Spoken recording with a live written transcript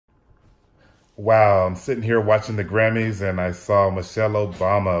Wow, I'm sitting here watching the Grammys and I saw Michelle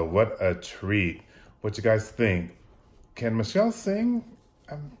Obama. What a treat. What you guys think? Can Michelle sing?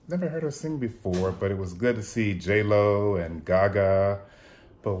 I've never heard her sing before, but it was good to see J-Lo and Gaga.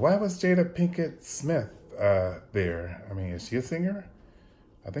 But why was Jada Pinkett Smith there? I mean, is she a singer?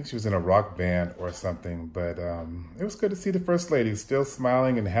 I think she was in a rock band or something, but it was good to see the First Lady still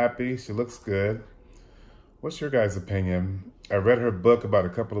smiling and happy. She looks good. What's your guys' opinion? I read her book about a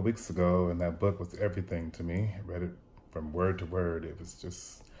couple of weeks ago, and that book was everything to me. I read it from word to word. It was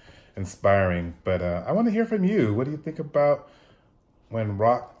just inspiring. But I want to hear from you. What do you think about when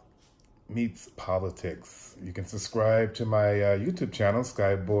rock meets politics? You can subscribe to my YouTube channel,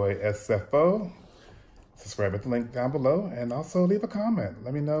 SKYBOYSFO. Subscribe at the link down below, and also leave a comment.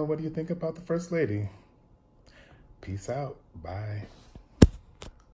 Let me know what do you think about the First Lady. Peace out. Bye.